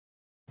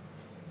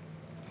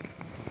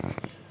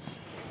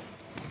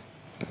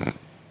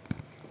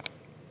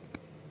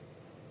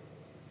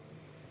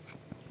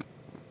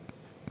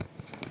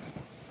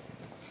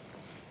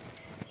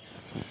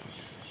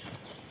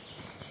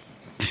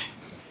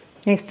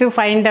Next to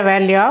find the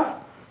value of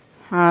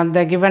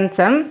the given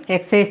sum.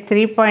 Exercise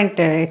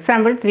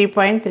example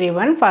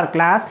 3.31 for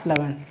class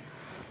 11.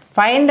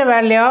 Find the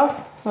value of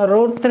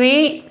root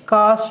 3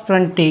 cos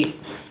 20.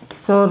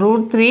 So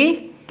root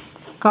 3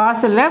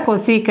 cos is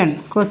cosecant.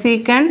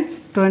 Cosecant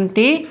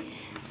 20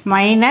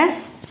 minus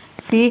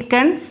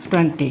secant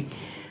 20.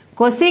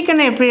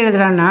 Cosecant எப்படி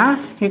எழுதுறானா,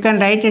 you can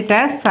write it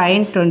as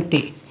sin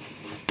 20.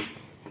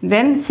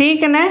 Then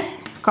secant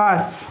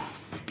cos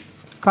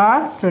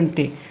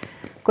 20.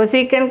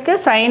 Cosecant க்கு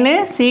sin,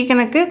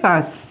 secant க்கு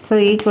cos. So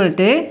equal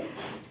to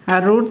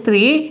root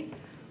 3.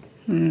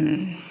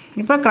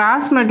 இப்போ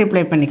cross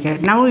multiply பண்ணிக்க.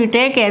 Now you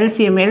take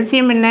LCM.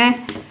 LCM என்ன?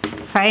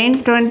 sin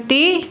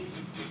 20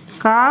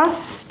 cos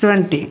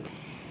 20.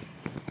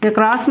 இது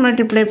cross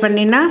multiply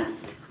பண்ணினா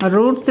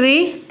root 3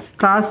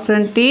 cos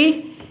 20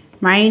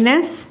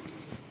 minus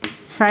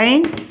sin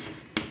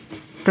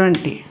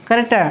 20.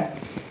 கரெக்டா?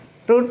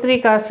 root 3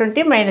 cos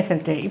 20 minus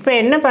 20. இப்போ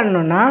என்ன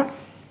பண்ணணும்னா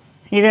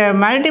இதை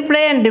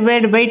multiply and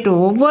divide by 2.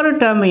 ஒவ்வொரு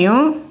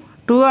டேர்மையும்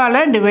 2 ஆல்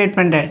டிவைட்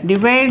பண்ணுறேன்.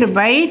 divide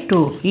by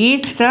 2.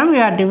 each term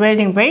you are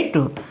dividing by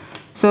 2.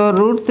 so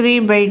root 3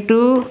 by 2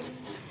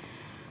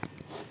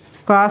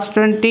 cos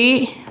 20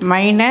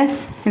 minus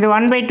இது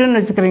 1 by 2ன்னு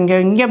வச்சுக்கிறீங்க.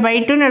 இங்கே by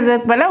 2ன்னு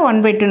எழுதுறதுக்கு பதிலாக 1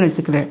 by 2ன்னு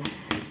வச்சுக்கிறேன்.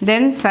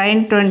 then sin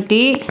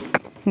 20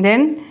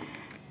 then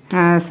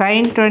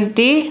sin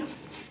 20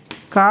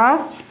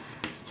 cos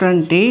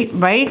 20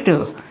 by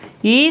 2.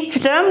 each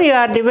term you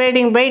are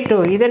dividing by 2.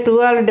 இதை 2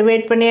 all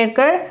divide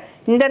பண்ணியிருக்க,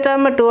 இந்த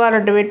டேர்மை 2 ஆல்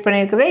டிவைட்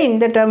பண்ணியிருக்கிறேன்,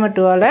 இந்த டேர்மை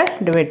 2 ஆல்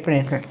டிவைட்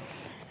பண்ணியிருக்கேன்.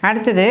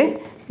 அடுத்தது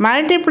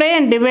மல்டிப்ளை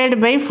அண்ட் டிவைட்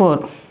பை 4.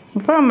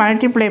 இப்போ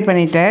மல்டிப்ளை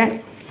பண்ணிவிட்டேன்.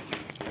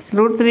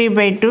 ரூட் 3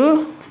 by 2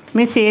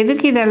 மிஸ்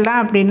எதுக்கு இதெல்லாம்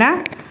அப்படின்னா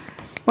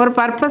ஒரு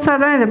பர்பஸாக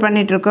தான் இதை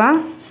பண்ணிகிட்ருக்கோம்.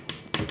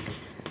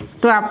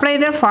 To apply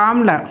the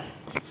formula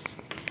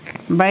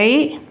by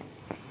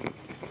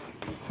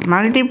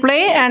multiply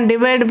and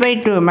divide by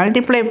 2.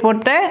 multiply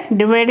போட்ட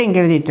dividing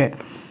எழுதிட்டேன்.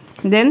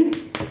 then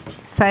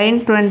sin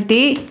 20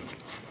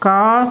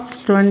 cos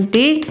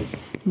 20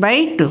 by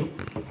 2.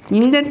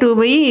 இந்த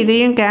 2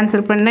 இதையும்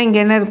கேன்சல் பண்ணால்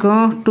இங்கே என்ன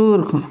இருக்கும்? 2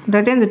 இருக்கும்.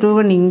 இல்லாட்டி இந்த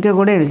 2 இங்கே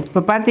கூட எழுதி.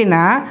 இப்போ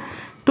பார்த்தீங்கன்னா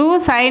 2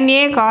 sin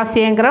a cos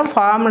aங்கிற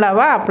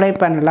ஃபார்முலாவை அப்ளை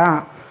பண்ணலாம்.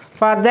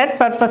 ஃபார் தட்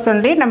பர்பஸ்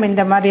ஒன்லி நம்ம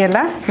இந்த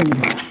மாதிரியெல்லாம்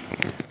செஞ்சோம்.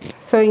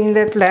 ஸோ இந்த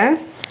இடத்துல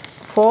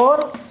 4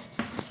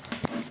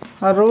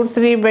 root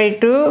 3 by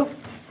 2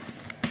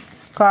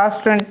 cos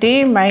 20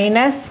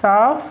 minus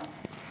of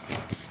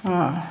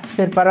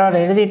சரி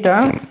பரவாயில்ல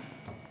எழுதிட்டோம்.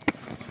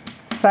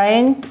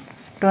 sin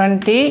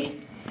 20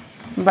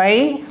 by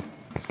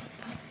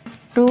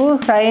 2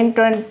 sin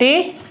 20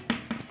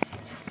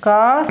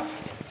 cos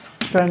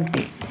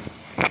 20.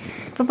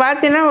 இப்போ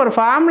பார்த்தீங்கன்னா ஒரு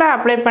ஃபார்முலா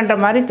அப்ளை பண்ணுற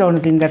மாதிரி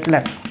தோணுது இந்த இடத்துல.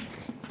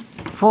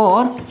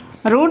 4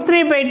 root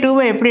 3 by 2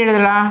 எப்படி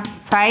எழுதலாம்?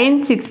 sin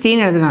 16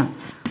 எழுதலாம்.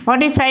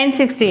 What is sin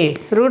 60?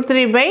 root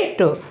 3 by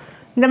 2.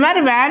 இந்த மாதிரி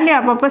வேல்யூ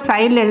அப்பப்போ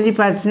சைடில் எழுதி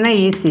பார்த்தீங்கன்னா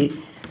ஈஸி.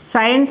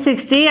 sin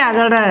 60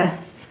 அதோட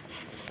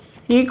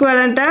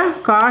ஈக்குவலண்ட்டாக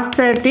cos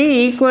 30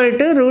 equal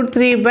to root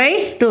 3 by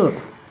 2.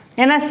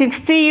 ஏன்னா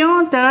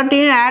 60யும்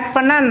 30யும் ஆட்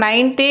பண்ணால்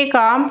 90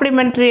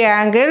 காம்ப்ளிமெண்ட்ரி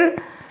ஆங்கிள்.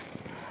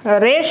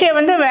 ரேஷியோ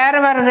வந்து வேறு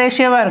வேறு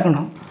ரேஷியோவாக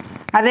இருக்கணும்.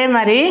 அதே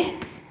மாதிரி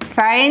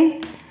sin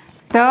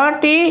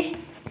 30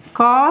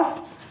 cos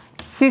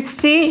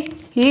 60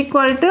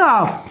 equal to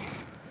of.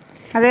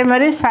 அதே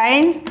மாதிரி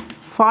sin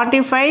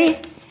 45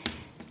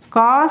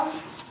 cos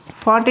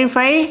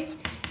 45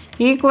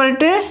 equal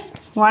to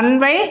 1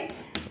 by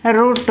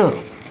root 2.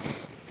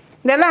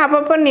 இதெல்லாம்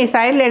அப்பப்போ நீ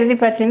சைடில் எழுதி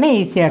பார்த்தீங்கன்னா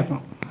ஈஸியாக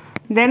இருக்கும்.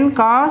 தென்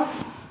cos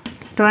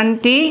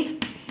 20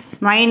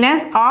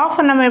 மைனஸ்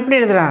ஆஃப் நம்ம எப்படி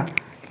எழுதுகிறோம்?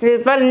 இது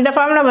இப்போ இந்த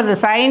ஃபார்முலா வருது.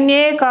 sin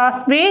a cos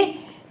b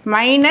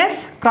minus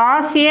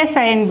cos a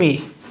sin b.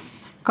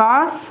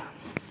 cos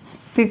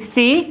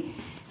 60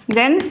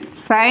 then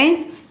sin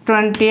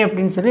 20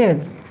 அப்படின்னு சொல்லி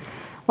எழுது.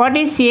 What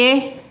is a?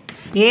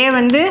 a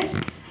வந்து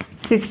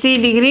 60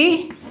 degree,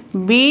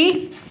 b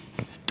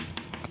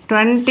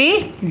 20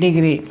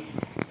 degree.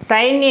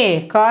 sin a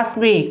cos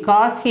b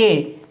cos a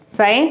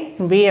sin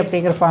b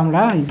அப்படிங்கிற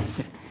ஃபார்முலா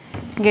வந்துச்சு.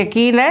 இங்கே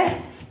கீழே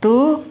 2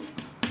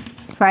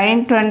 sin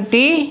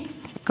 20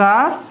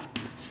 cos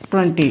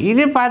 20.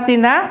 இது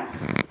பார்த்தீங்கன்னா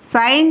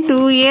sin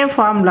 2a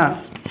formula.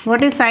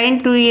 What is sin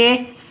 2a?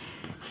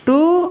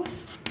 2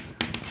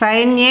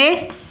 sin a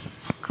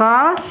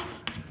cos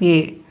a.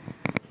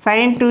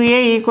 sin 2a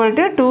equal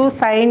to 2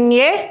 sin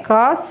a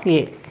cos a.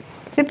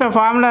 இப்போ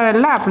formula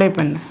எல்லாம் apply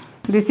பண்ணு.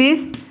 This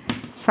is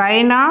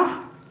sin of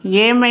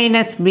a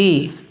minus b.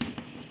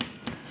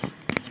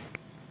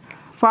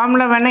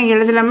 Formula வேணால் இங்கே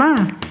எழுதலாமா?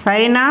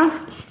 sin of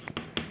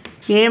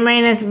a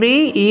minus b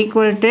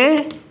equal to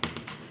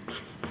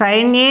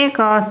sin a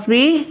cos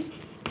b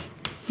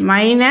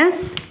minus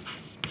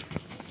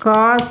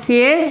cos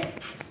a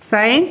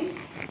sin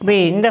b.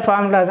 இந்த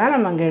formula தான்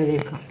நம்ம அங்கே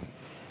எழுதியிருக்கோம்.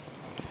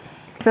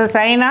 So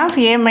sin of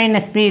a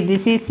minus b,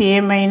 this is a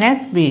minus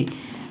b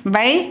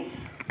by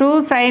 2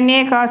 sin a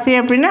cos a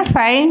அப்படின்னா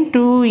sin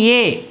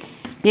 2a.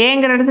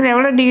 ஏங்கிற இடத்துல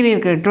எவ்வளோ degree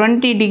இருக்குது?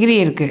 20 டிகிரி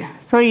இருக்குது.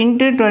 So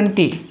into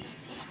 20.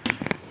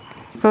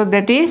 So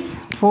that is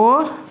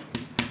 4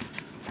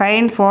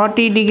 sin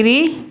 40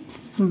 degree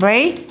by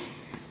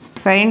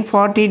sin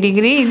 40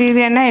 degree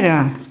இது என்ன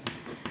ஆயிடும்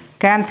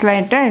கேன்சல்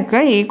ஆகிட்டு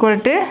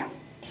ஈக்குவல் டு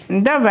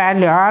இந்த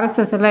வேல்யூ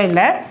RSS எல்லாம்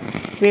இல்லை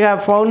we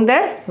have found the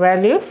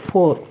value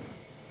 4